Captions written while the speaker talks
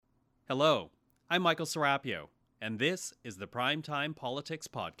Hello, I'm Michael Serapio, and this is the Primetime Politics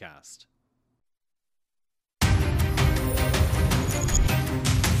Podcast.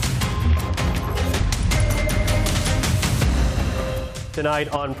 Tonight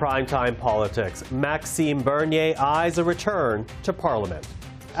on Primetime Politics, Maxime Bernier eyes a return to Parliament.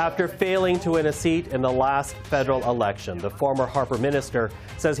 After failing to win a seat in the last federal election, the former Harper minister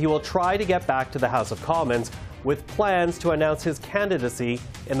says he will try to get back to the House of Commons with plans to announce his candidacy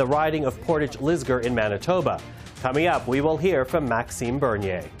in the riding of Portage Lisgar in Manitoba. Coming up, we will hear from Maxime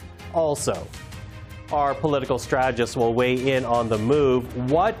Bernier. Also, our political strategist will weigh in on the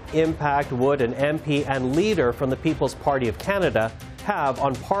move. What impact would an MP and leader from the People's Party of Canada have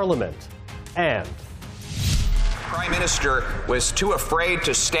on Parliament? And Prime Minister was too afraid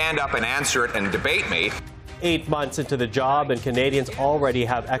to stand up and answer it and debate me. 8 months into the job, and Canadians already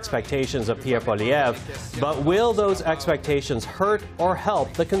have expectations of Pierre Poilievre. But will those expectations hurt or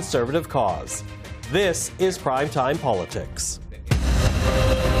help the Conservative cause? This is Primetime Politics.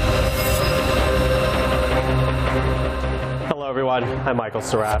 Hello, everyone. I'm Michael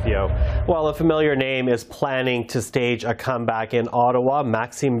Serapio. Well, a familiar name is planning to stage a comeback in Ottawa.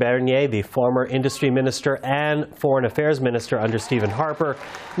 Maxime Bernier, the former industry minister and foreign affairs minister under Stephen Harper,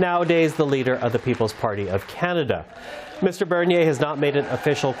 nowadays the leader of the People's Party of Canada. Mr. Bernier has not made it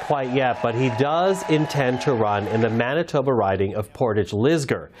official quite yet, but he does intend to run in the Manitoba riding of Portage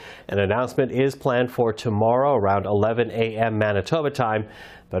Lisgar. An announcement is planned for tomorrow around 11 a.m. Manitoba time.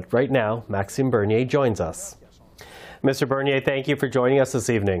 But right now, Maxime Bernier joins us. Mr. Bernier, thank you for joining us this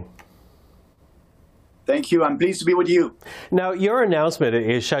evening. Thank you. I'm pleased to be with you. Now, your announcement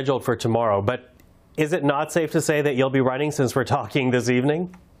is scheduled for tomorrow, but is it not safe to say that you'll be running since we're talking this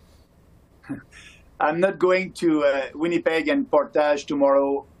evening? I'm not going to Winnipeg and Portage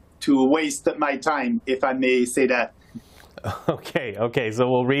tomorrow to waste my time, if I may say that. Okay, so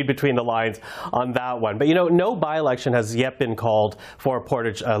we'll read between the lines on that one. But, you know, no by-election has yet been called for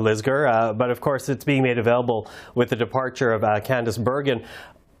Portage Lisgar, but of course it's being made available with the departure of Candice Bergen.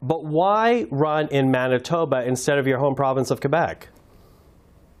 But why run in Manitoba instead of your home province of Quebec?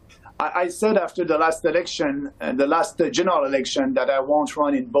 I said after the last election, the last general election, that I won't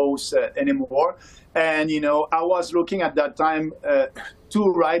run in both anymore. And, you know, I was looking at that time two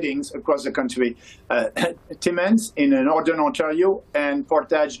ridings across the country, Timmins in northern Ontario and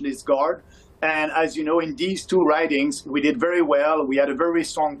Portage Lisgar. And as you know, in these two ridings, we did very well. We had a very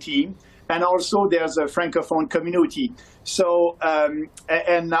strong team. And also there's a Francophone community. So,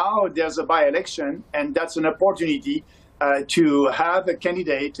 and now there's a by-election, and that's an opportunity to have a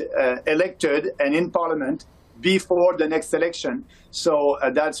candidate elected and in Parliament before the next election. So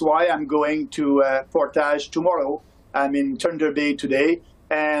that's why I'm going to Portage tomorrow. I'm in Thunder Bay today,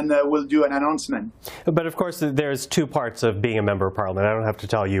 and we'll do an announcement. But of course, there's two parts of being a member of Parliament. I don't have to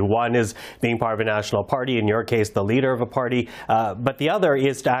tell you. One is being part of a national party, in your case, the leader of a party. But the other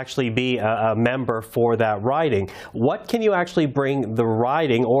is to actually be a member for that riding. What can you actually bring the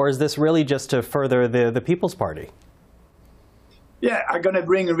riding, or is this really just to further the People's Party? Yeah, I'm going to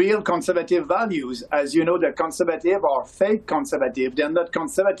bring real conservative values. As you know, the conservative are fake conservative. They're not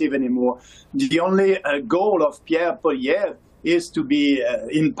conservative anymore. The only goal of Pierre Poilievre is to be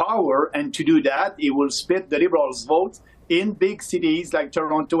in power, and to do that, he will split the Liberals' vote in big cities like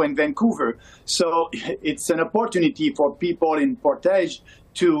Toronto and Vancouver. So it's an opportunity for people in Portage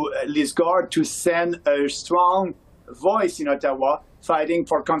to Lisgar to send a strong voice in Ottawa fighting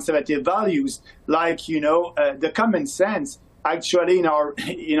for conservative values, like, you know, the common sense. Actually, in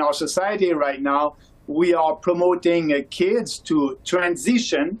our society right now, we are promoting kids to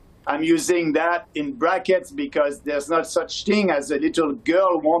transition. I'm using that in brackets because there's not such thing as a little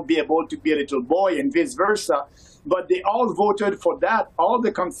girl won't be able to be a little boy and vice versa. But they all voted for that, all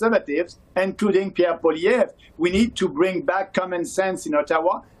the conservatives, including Pierre Poilievre. We need to bring back common sense in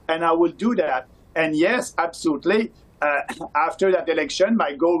Ottawa, and I will do that. And yes, absolutely. After that election,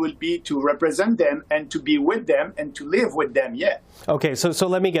 my goal will be to represent them and to be with them and to live with them, yeah. Okay, so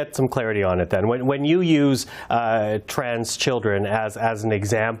let me get some clarity on it then. When you use trans children as an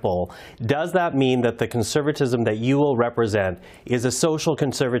example, does that mean that the conservatism that you will represent is a social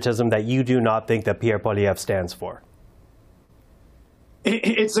conservatism that you do not think that Pierre Poilievre stands for?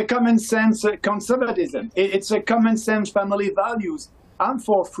 It's a common sense conservatism. It's a common sense family values. I'm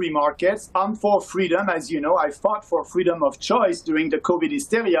for free markets. I'm for freedom. As you know, I fought for freedom of choice during the COVID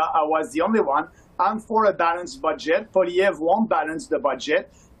hysteria. I was the only one. I'm for a balanced budget. Poilievre won't balance the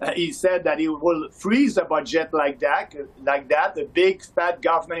budget. He said that he will freeze the budget like that, a big fat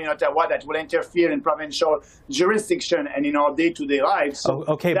government in Ottawa that will interfere in provincial jurisdiction and in our day-to-day lives. So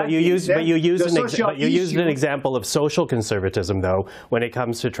okay, but you used an example of social conservatism, though, when it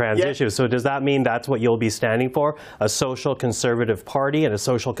comes to trans issues. So does that mean that's what you'll be standing for, a social conservative party and a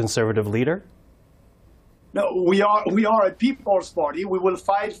social conservative leader? No, we are a people's party. We will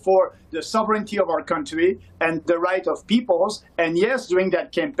fight for the sovereignty of our country and the right of peoples. And yes, during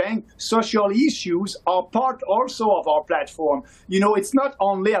that campaign, social issues are part also of our platform. You know, it's not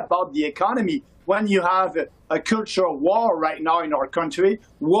only about the economy. When you have a cultural war right now in our country,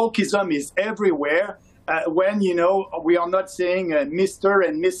 wokeism is everywhere. When, you know, we are not saying Mr.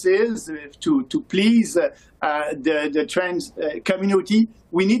 and Mrs. to please the trans community,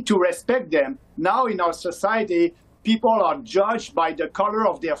 we need to respect them. Now in our society, people are judged by the color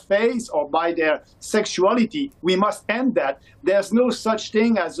of their face or by their sexuality. We must end that. There's no such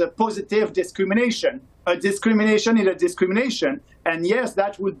thing as a positive discrimination. A discrimination is a discrimination. And yes,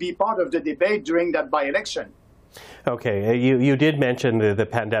 that would be part of the debate during that by-election. Okay, you did mention the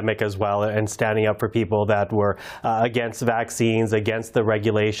pandemic as well, and standing up for people that were against vaccines, against the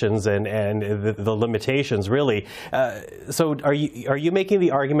regulations and the limitations, really. So are you making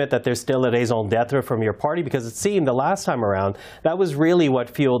the argument that there's still a raison d'etre from your party? Because it seemed the last time around, that was really what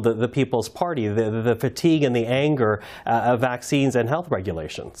fueled the People's Party, the fatigue and the anger of vaccines and health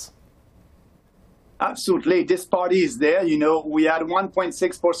regulations. Absolutely. This party is there. You know, we had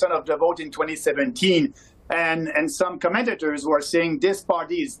 1.6% of the vote in 2017. And some commentators were saying this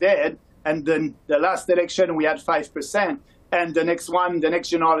party is dead. And then the last election, we had 5%. And the next one, the next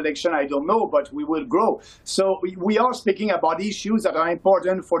general election, I don't know, but we will grow. So we are speaking about issues that are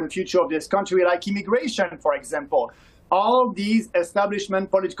important for the future of this country, like immigration, for example. All these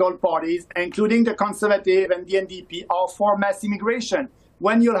establishment political parties, including the Conservative and the NDP, are for mass immigration.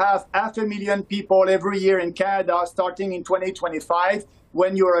 When you'll have 500,000 people every year in Canada starting in 2025,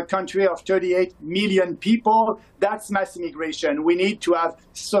 when you're a country of 38 million people, that's mass immigration. We need to have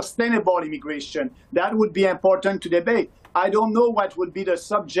sustainable immigration. That would be important to debate. I don't know what would be the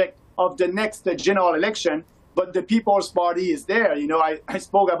subject of the next general election, but the People's Party is there. You know, I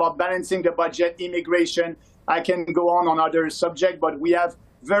spoke about balancing the budget, immigration. I can go on other subjects, but we have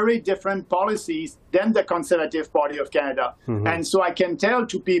very different policies than the Conservative Party of Canada. Mm-hmm. And so I can tell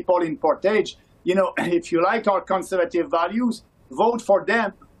to people in Portage, you know, if you like our conservative values, vote for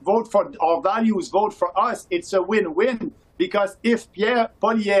them, vote for our values, vote for us. It's a win-win, because if Pierre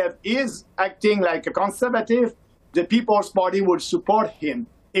Poilievre is acting like a conservative, the People's Party will support him.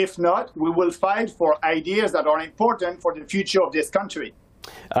 If not, we will fight for ideas that are important for the future of this country.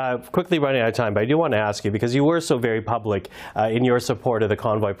 Quickly running out of time, but I do want to ask you, because you were so very public in your support of the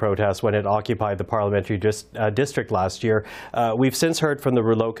convoy protest when it occupied the parliamentary district last year. We've since heard from the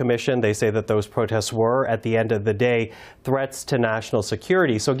Rouleau Commission. They say that those protests were, at the end of the day, threats to national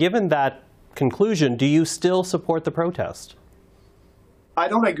security. So given that conclusion, do you still support the protest? I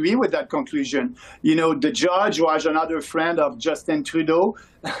don't agree with that conclusion. You know, the judge was another friend of Justin Trudeau.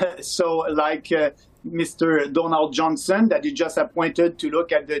 So like Mr. Donald Johnson that you just appointed to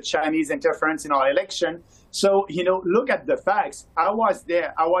look at the Chinese interference in our election. So, you know, look at the facts. I was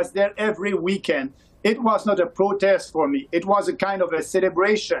there every weekend. It was not a protest for me. It was a kind of a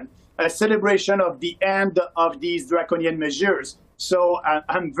celebration of the end of these draconian measures. So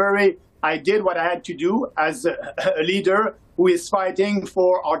I did what I had to do as a leader who is fighting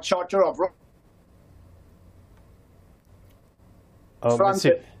for our Charter of Rights.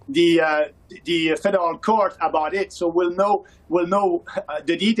 The federal court about it, so we'll know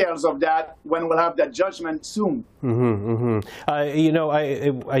the details of that when we'll have that judgment soon. Mm-hmm, mm-hmm. You know,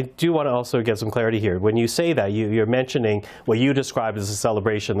 I do want to also get some clarity here. When you say that, you're mentioning what you described as a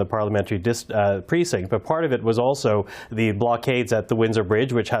celebration, the parliamentary precinct, but part of it was also the blockades at the Windsor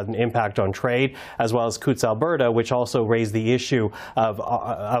Bridge, which had an impact on trade, as well as Coutts, Alberta, which also raised the issue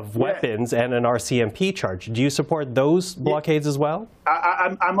of weapons and an RCMP charge. Do you support those blockades as well?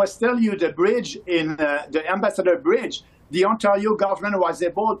 I must tell you, the bridge in the Ambassador Bridge, the Ontario government was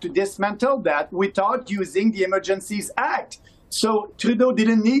able to dismantle that without using the Emergencies Act. So Trudeau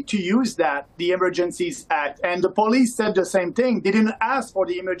didn't need to use that, the Emergencies Act. And the police said the same thing. They didn't ask for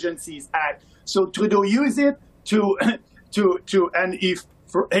the Emergencies Act. So Trudeau used it and if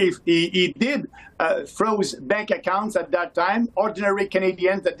he did froze bank accounts at that time, ordinary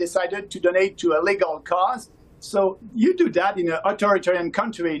Canadians that decided to donate to a legal cause. So you do that in an authoritarian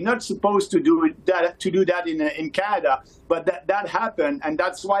country, not supposed to do that in Canada, but that happened, and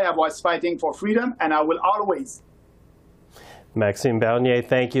that's why I was fighting for freedom, and I will always. Maxime Bernier,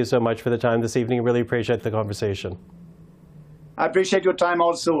 thank you so much for the time this evening. Really appreciate the conversation. I appreciate your time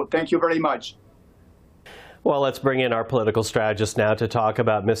also. Thank you very much. Well, let's bring in our political strategist now to talk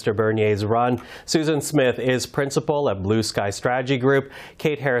about Mr. Bernier's run. Susan Smith is principal at Blue Sky Strategy Group,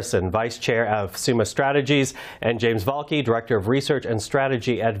 Kate Harrison, vice chair of Summa Strategies, and James Valcke, director of research and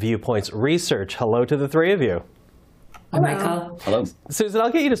strategy at Viewpoints Research. Hello to the three of you. Hi, Michael. Hello. Susan,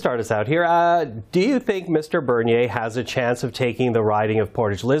 I'll get you to start us out here. Do you think Mr. Bernier has a chance of taking the riding of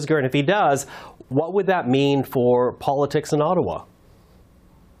Portage Lisgar? And if he does, what would that mean for politics in Ottawa?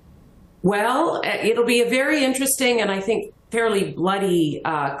 Well, it'll be a very interesting and I think fairly bloody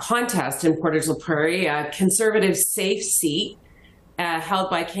contest in Portage la Prairie, a Conservative safe seat held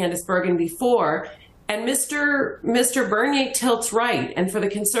by Candice Bergen before. And Mr. Bernier tilts right. And for the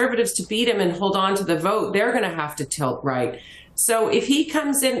Conservatives to beat him and hold on to the vote, they're going to have to tilt right. So if he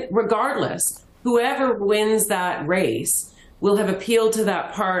comes in, regardless, whoever wins that race will have appealed to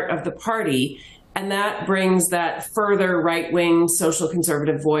that part of the party. And that brings that further right-wing social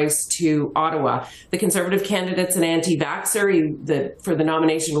conservative voice to Ottawa. The Conservative candidate's an anti-vaxxer for the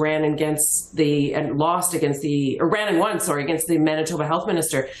nomination ran and won against the Manitoba health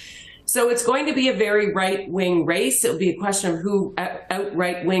minister. So it's going to be a very right-wing race. It'll be a question of who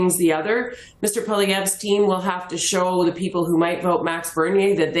outright wings the other. Mr. Poilievre's team will have to show the people who might vote Max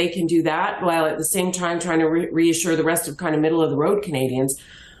Bernier that they can do that, while at the same time trying to reassure the rest of kind of middle-of-the-road Canadians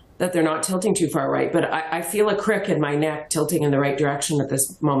that they're not tilting too far right. But I feel a crick in my neck tilting in the right direction at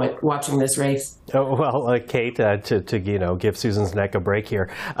this moment, watching this race. Oh, well, Kate, to give Susan's neck a break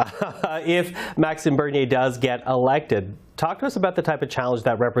here, if Maxime Bernier does get elected, talk to us about the type of challenge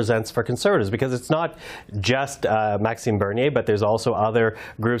that represents for Conservatives, because it's not just Maxime Bernier, but there's also other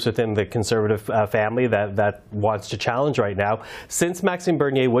groups within the Conservative family that wants to challenge right now. Since Maxime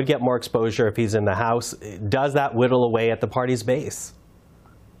Bernier would get more exposure if he's in the House, does that whittle away at the party's base?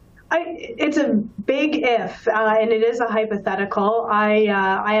 It's a big if, and it is a hypothetical. I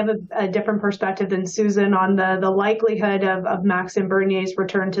have a different perspective than Susan on the likelihood of Maxime Bernier's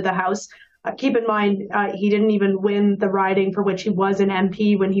return to the House. Keep in mind, he didn't even win the riding for which he was an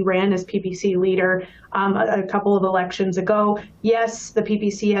MP when he ran as PPC leader a couple of elections ago. Yes, the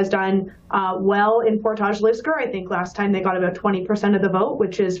PPC has done well in Portage Lisgar. I think last time they got about 20% of the vote,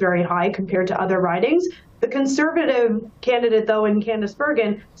 which is very high compared to other ridings. The Conservative candidate, though, in Candice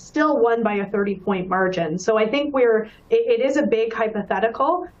Bergen, still won by a 30-point margin. So I think it is a big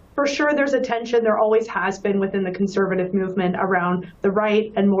hypothetical. For sure, there's a tension. There always has been within the Conservative movement around the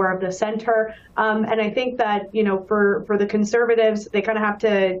right and more of the center. And I think that, for the Conservatives, they kind of have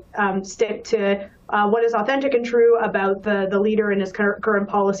to stick to what is authentic and true about the leader and his current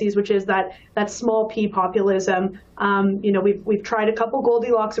policies, which is that small p populism. We've tried a couple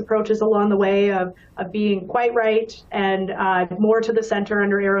Goldilocks approaches along the way of being quite right and more to the center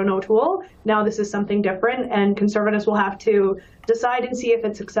under Aaron O'Toole. Now this is something different, and Conservatives will have to decide and see if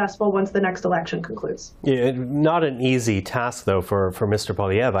it's successful once the next election concludes. Yeah, not an easy task, though, for Mr.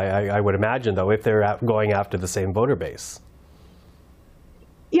 Poilievre, I would imagine, though, if they're going after the same voter base.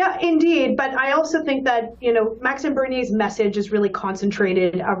 Yeah, indeed. But I also think that, Maxime Bernier's message is really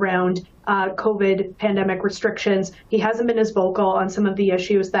concentrated around COVID pandemic restrictions. He hasn't been as vocal on some of the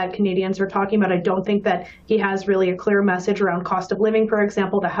issues that Canadians are talking about. I don't think that he has really a clear message around cost of living, for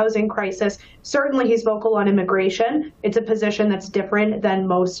example, the housing crisis. Certainly he's vocal on immigration. It's a position that's different than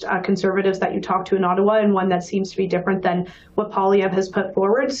most Conservatives that you talk to in Ottawa, and one that seems to be different than what Poilievre has put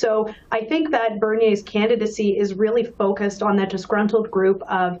forward. So I think that Bernier's candidacy is really focused on that disgruntled group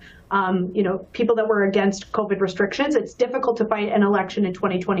of people that were against COVID restrictions. It's difficult to fight an election in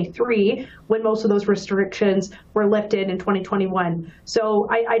 2023 when most of those restrictions were lifted in 2021. So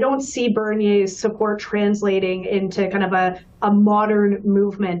I don't see Bernier's support translating into kind of a modern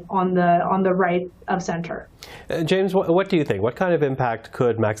movement on the right of center. James, what do you think? What kind of impact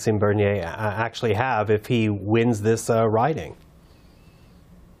could Maxime Bernier actually have if he wins this riding?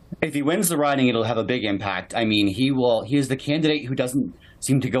 If he wins the riding, it'll have a big impact. I mean, he is the candidate who doesn't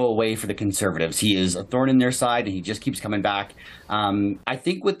seem to go away for the Conservatives. He is a thorn in their side, and he just keeps coming back. I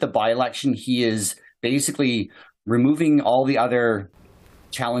think with the by-election, he is basically removing all the other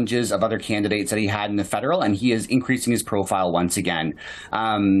challenges of other candidates that he had in the federal, and he is increasing his profile once again.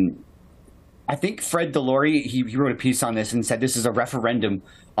 I think Fred Delory, he wrote a piece on this and said this is a referendum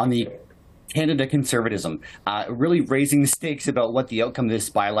on the Canada conservatism, really raising the stakes about what the outcome of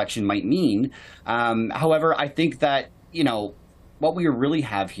this by-election might mean. However, I think that, what we really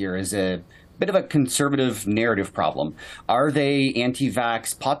have here is a bit of a conservative narrative problem. Are they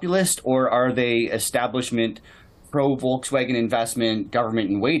anti-vax populist, or are they establishment pro-Volkswagen investment government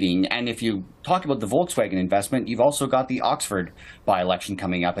in waiting. And if you talk about the Volkswagen investment, you've also got the Oxford by-election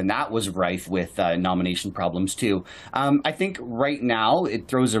coming up, and that was rife with nomination problems too. I think right now it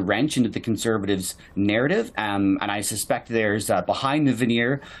throws a wrench into the Conservatives' narrative, and I suspect there's behind the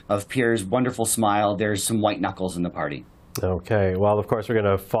veneer of Pierre's wonderful smile, there's some white knuckles in the party. Okay. Well, of course, we're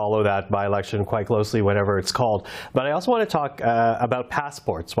going to follow that by-election quite closely whenever it's called. But I also want to talk about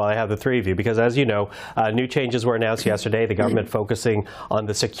passports while I have the three of you, because as you know, new changes were announced yesterday, the government focusing on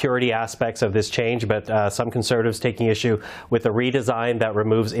the security aspects of this change, but some Conservatives taking issue with the redesign that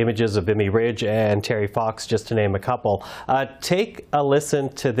removes images of Vimy Ridge and Terry Fox, just to name a couple. Take a listen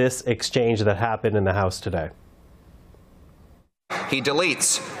to this exchange that happened in the House today. He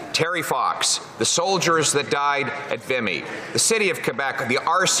deletes Terry Fox, the soldiers that died at Vimy, the City of Quebec, the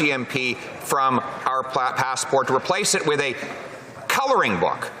RCMP from our passport, to replace it with a coloring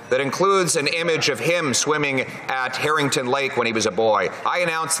book that includes an image of him swimming at Harrington Lake when he was a boy. I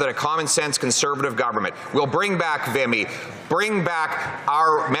announced that a common-sense Conservative government will bring back Vimy, bring back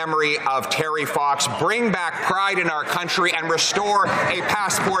our memory of Terry Fox, bring back pride in our country, and restore a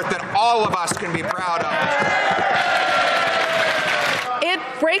passport that all of us can be proud of. It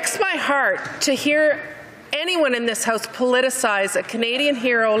breaks my heart to hear anyone in this House politicize a Canadian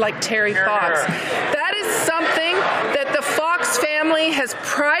hero like Terry Fox. That is something that the Fox family has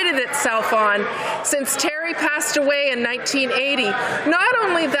prided itself on since Terry passed away in 1980. Not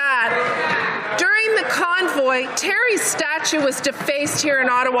only that, during the convoy, Terry's statue was defaced here in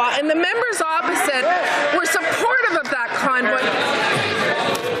Ottawa, and the members opposite were supportive of that convoy.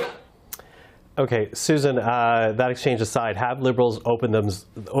 Okay, Susan, that exchange aside, have Liberals opened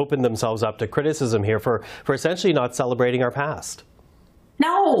themselves up to criticism here for essentially not celebrating our past?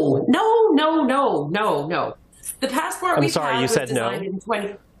 No. The passport we had was designed in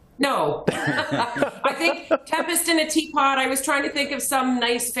 20... No. I think Tempest in a Teapot, I was trying to think of some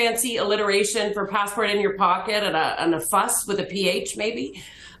nice fancy alliteration for passport in your pocket and a fuss with a PH maybe.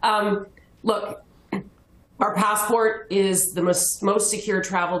 Look, our passport is the most secure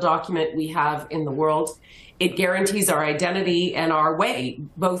travel document we have in the world. It guarantees our identity and our way,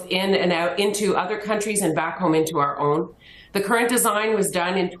 both in and out into other countries and back home into our own. The current design was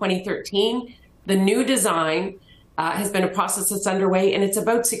done in 2013. The new design has been a process that's underway, and it's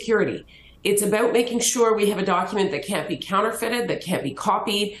about security. It's about making sure we have a document that can't be counterfeited, that can't be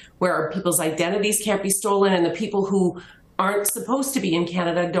copied, where our people's identities can't be stolen, and the people who aren't supposed to be in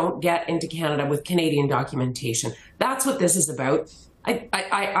Canada don't get into Canada with Canadian documentation. That's what this is about.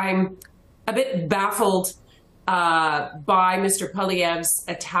 I'm a bit baffled by Mr. Poilievre's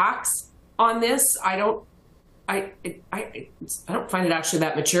attacks on this. I don't find it actually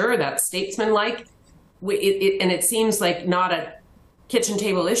that mature, that statesman-like. And it seems like not a kitchen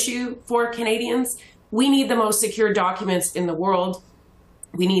table issue for Canadians. We need the most secure documents in the world.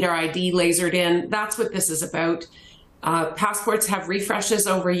 We need our ID lasered in. That's what this is about. Passports have refreshes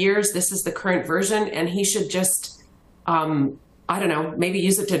over years. This is the current version, and he should just, I don't know, maybe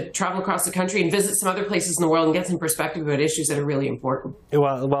use it to travel across the country and visit some other places in the world and get some perspective about issues that are really important.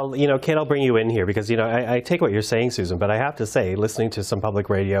 Well, you know, Kate, I'll bring you in here because, you know, I take what you're saying, Susan, but I have to say, listening to some public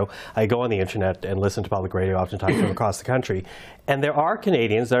radio, I go on the internet and listen to public radio oftentimes from across the country, and there are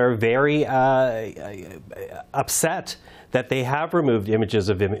Canadians that are very upset that they have removed images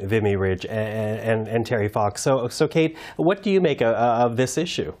of Vimy Ridge and Terry Fox. So Kate, what do you make of this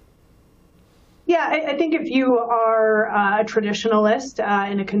issue? Yeah, I think if you are a traditionalist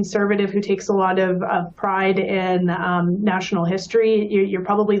and a conservative who takes a lot of pride in national history, you're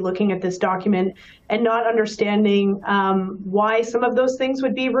probably looking at this document and not understanding why some of those things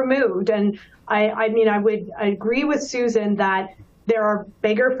would be removed. And I mean, I would agree with Susan that there are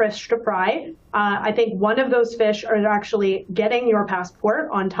bigger fish to fry. I think one of those fish are actually getting your passport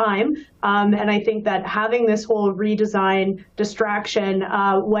on time. And I think that having this whole redesign distraction,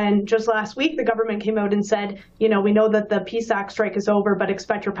 when just last week the government came out and said, you know, we know that the PSAC strike is over, but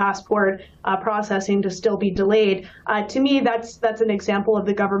expect your passport processing to still be delayed. To me, that's an example of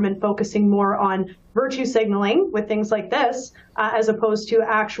the government focusing more on virtue signaling with things like this, as opposed to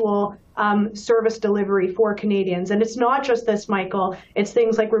actual service delivery for Canadians. And it's not just this, Michael. It's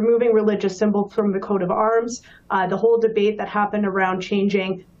things like removing religious symbols from the coat of arms, the whole debate that happened around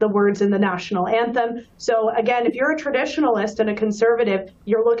changing the words in the national anthem. So again, if you're a traditionalist and a conservative,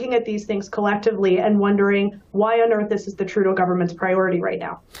 you're looking at these things collectively and wondering why on earth this is the Trudeau government's priority right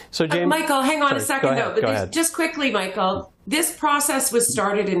now. So James, Michael, hang on a second though. But just quickly, Michael, this process was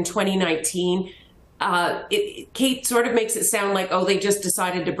started in 2019. Kate sort of makes it sound like, oh, they just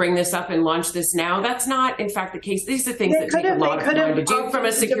decided to bring this up and launch this now. That's not, in fact, the case. These are things that take a lot of time to do from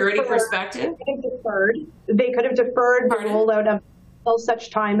a security perspective. deferred. They could have deferred the rollout of until such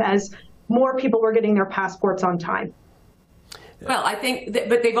time as more people were getting their passports on time. Well, I think,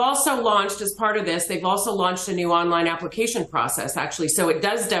 but they've also launched, as part of this, they've also launched a new online application process, actually. So it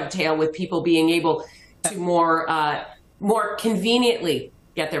does dovetail with people being able to more conveniently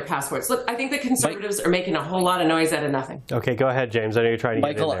get their passports. Look, I think the Conservatives are making a whole lot of noise out of nothing. Okay, go ahead, James. I know you're trying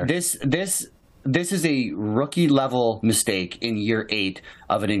to get in there. This is a rookie-level mistake in year 8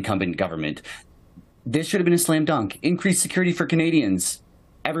 of an incumbent government. This should have been a slam dunk. Increased security for Canadians.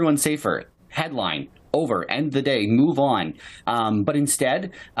 Everyone safer. Headline. Over. End the day. Move on. But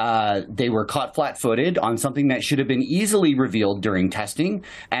instead, they were caught flat-footed on something that should have been easily revealed during testing.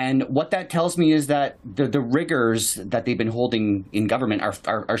 And what that tells me is that the rigors that they've been holding in government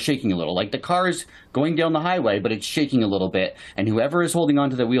are shaking a little. Like the car's going down the highway, but it's shaking a little bit. And whoever is holding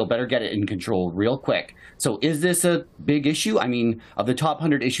onto the wheel better get it in control real quick. So is this a big issue? I mean, of the top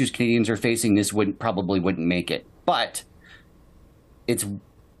 100 issues Canadians are facing, this probably wouldn't make it. But it's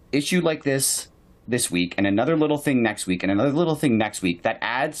issue like this week and another little thing next week and another little thing next week that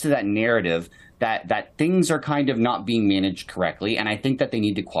adds to that narrative that things are kind of not being managed correctly, and I think that they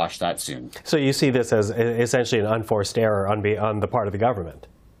need to quash that soon. So you see this as essentially an unforced error on the part of the government?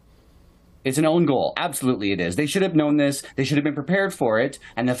 It's an own goal. Absolutely it is. They should have known this. They should have been prepared for it.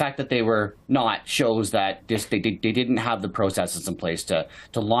 And the fact that they were not shows that they didn't have the processes in place to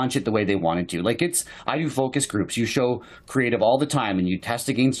launch it the way they wanted to. Like I do focus groups. You show creative all the time and you test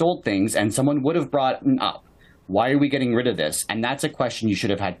against old things, and someone would have brought up, why are we getting rid of this? And that's a question you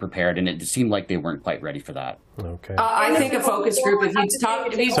should have had prepared, and it seemed like they weren't quite ready for that. Okay. I think a focus group, if you'd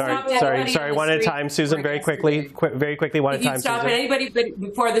stop... Sorry, one at a time, Susan, very quickly, one at a time, If you'd stop anybody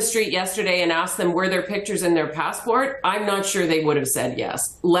before the street yesterday and asked them were there pictures in their passport, I'm not sure they would have said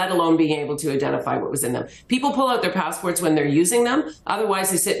yes, let alone being able to identify what was in them. People pull out their passports when they're using them.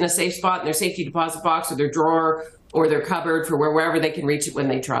 Otherwise, they sit in a safe spot in their safety deposit box or their drawer or their cupboard for wherever they can reach it when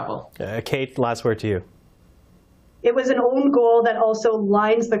they travel. Kate, last word to you. It was an own goal that also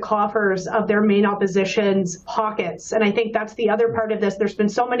lines the coffers of their main opposition's pockets. And I think that's the other part of this. There's been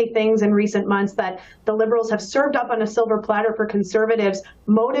so many things in recent months that the Liberals have served up on a silver platter for Conservatives,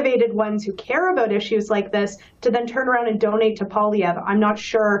 motivated ones who care about issues like this, to then turn around and donate to Poilievre. I'm not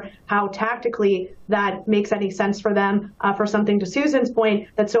sure how tactically that makes any sense for them, for something, to Susan's point,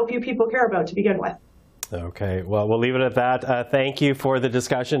 that so few people care about to begin with. Okay, well, we'll leave it at that. Thank you for the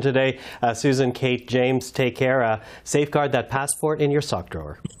discussion today. Susan, Kate, James, take care. Safeguard that passport in your sock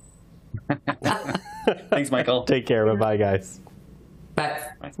drawer. Thanks, Michael. Take care. Bye-bye, guys. Bye.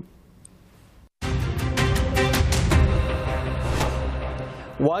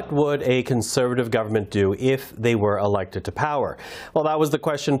 What would a Conservative government do if they were elected to power? Well, that was the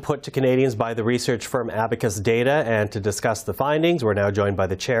question put to Canadians by the research firm Abacus Data. And to discuss the findings, we're now joined by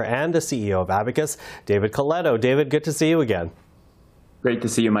the chair and the CEO of Abacus, David Coletto. David, good to see you again. Great to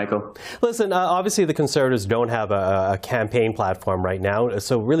see you, Michael. Listen, obviously the Conservatives don't have a campaign platform right now,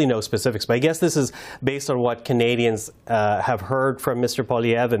 so really no specifics. But I guess this is based on what Canadians have heard from Mr.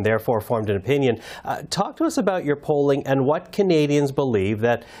 Poilievre and therefore formed an opinion. Talk to us about your polling and what Canadians believe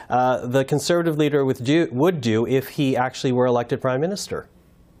that the Conservative leader would do if he actually were elected Prime Minister.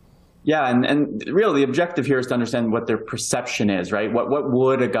 Yeah, and really the objective here is to understand what their perception is, right? What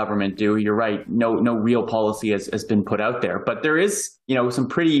would a government do? You're right. No real policy has been put out there, but there is, some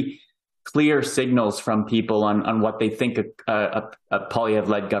pretty clear signals from people on what they think a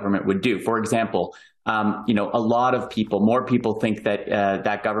Poilievre-led government would do. For example, a lot of people, more people think that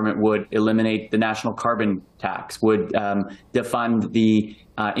that government would eliminate the national carbon tax, would defund the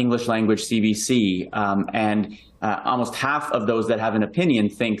English language CBC, and almost half of those that have an opinion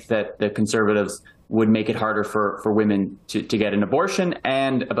think that the Conservatives would make it harder for women to get an abortion,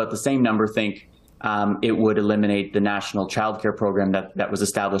 and about the same number think it would eliminate the national childcare program that was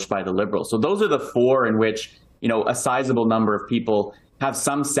established by the Liberals. So those are the four in which, a sizable number of people have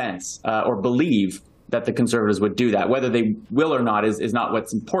some sense or believe that the Conservatives would do that. Whether they will or not is not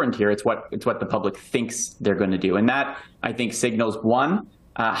what's important here. It's what the public thinks they're going to do. And that, I think, signals, one,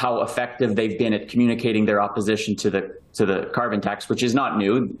 how effective they've been at communicating their opposition to the carbon tax, which is not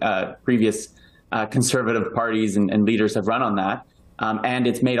new. Previous Conservative parties and leaders have run on that. And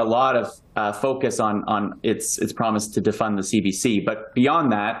it's made a lot of focus on its promise to defund the CBC. But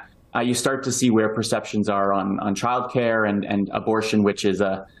beyond that, you start to see where perceptions are on childcare and abortion, which is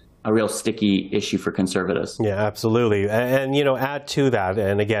a real sticky issue for Conservatives. Yeah, absolutely. And add to that,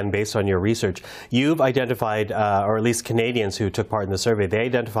 and again, based on your research, you've identified, or at least Canadians who took part in the survey, they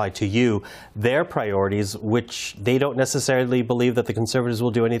identified to you their priorities, which they don't necessarily believe that the Conservatives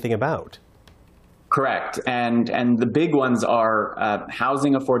will do anything about. Correct. And the big ones are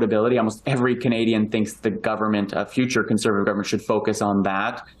housing affordability. Almost every Canadian thinks the government, a future Conservative government, should focus on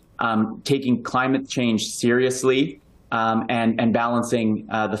that. Taking climate change seriously and balancing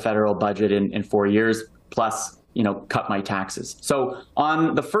the federal budget in 4 years, plus, cut my taxes. So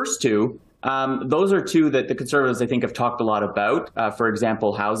on the first two, those are two that the Conservatives, I think, have talked a lot about. For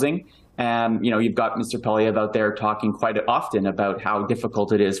example, housing. You've got Mr. Poilievre out there talking quite often about how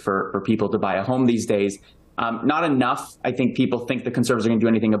difficult it is for people to buy a home these days. Not enough, I think people think the Conservatives are going to do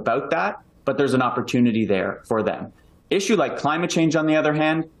anything about that, but there's an opportunity there for them. Issue like climate change, on the other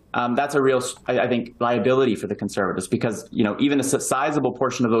hand, that's a real, I think, liability for the Conservatives because, even a sizable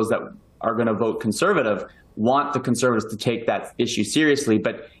portion of those that are going to vote Conservative want the Conservatives to take that issue seriously,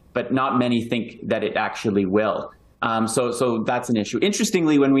 but not many think that it actually will. So that's an issue.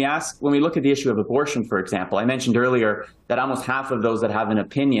 Interestingly, when we look at the issue of abortion, for example, I mentioned earlier that almost half of those that have an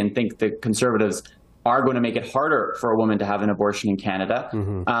opinion think the Conservatives are going to make it harder for a woman to have an abortion in Canada.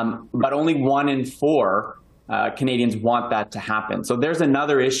 But only 1 in 4 Canadians want that to happen. So there's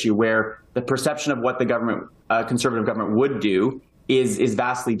another issue where the perception of what the government, Conservative government, would do is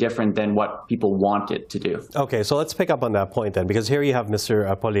vastly different than what people want it to do. Okay, so let's pick up on that point then, because here you have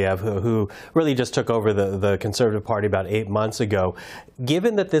Mr. Poilievre, who really just took over the Conservative Party about 8 months ago.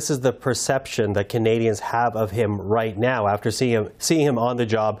 Given that this is the perception that Canadians have of him right now, after seeing him on the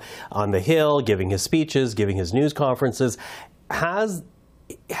job on the Hill, giving his speeches, giving his news conferences, has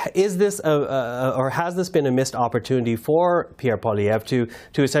this been a missed opportunity for Pierre Poilievre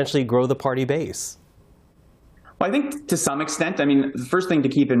to essentially grow the party base? Well, I think to some extent. I mean, the first thing to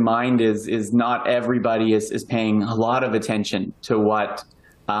keep in mind is not everybody is paying a lot of attention to what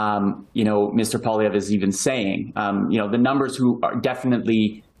Mr. Poilievre is even saying. The numbers who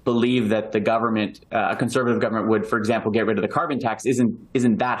definitely believe that the government, a Conservative government, would, for example, get rid of the carbon tax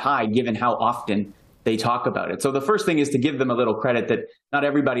isn't that high, given how often they talk about it. So the first thing is to give them a little credit that not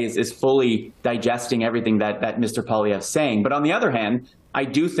everybody is fully digesting everything that Mr. Poilievre is saying. But on the other hand, I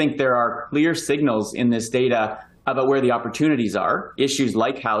do think there are clear signals in this data about where the opportunities are. Issues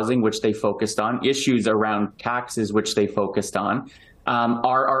like housing, which they focused on, issues around taxes, which they focused on,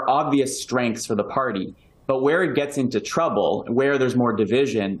 are obvious strengths for the party. But where it gets into trouble, where there's more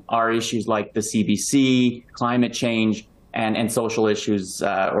division, are issues like the CBC, climate change, and social issues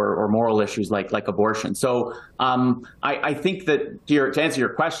or moral issues like abortion. So I think that to answer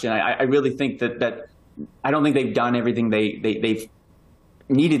your question, I really think that I don't think they've done everything they've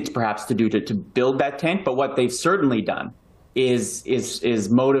needed perhaps to do to build that tent, but what they've certainly done is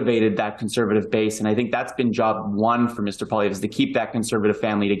motivated that Conservative base, and I think that's been job one for Mr. Poilievre, is to keep that Conservative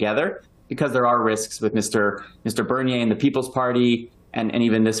family together, because there are risks with Mr. Bernier and the People's Party, and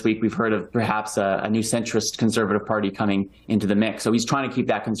even this week we've heard of perhaps a new centrist Conservative Party coming into the mix. So he's trying to keep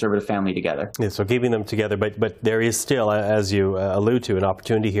that Conservative family together. Yeah, so keeping them together, but there is still, as you allude to, an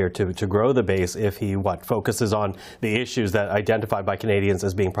opportunity here to grow the base if he focuses on the issues that identified by Canadians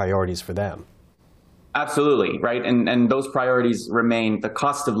as being priorities for them. Absolutely, right, and those priorities remain the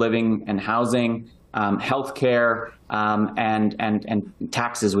cost of living and housing, healthcare, and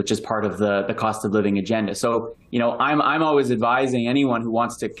taxes, which is part of the cost of living agenda. So, I'm always advising anyone who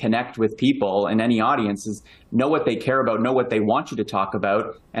wants to connect with people in any audience is know what they care about, know what they want you to talk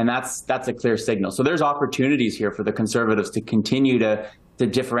about, and that's a clear signal. So there's opportunities here for the Conservatives to continue to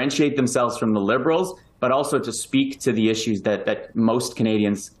differentiate themselves from the Liberals, but also to speak to the issues that most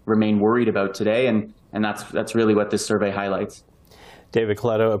Canadians remain worried about today, and that's really what this survey highlights. David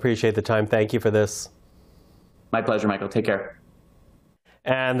Coletto, appreciate the time. Thank you for this. My pleasure, Michael. Take care.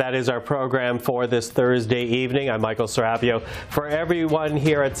 And that is our program for this Thursday evening. I'm Michael Serapio. For everyone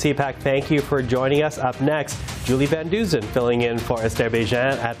here at CPAC, thank you for joining us. Up next, Julie Van Duzen filling in for Esther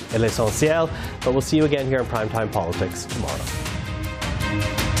Bégin at L'Essentiel. But we'll see you again here in Primetime Politics tomorrow.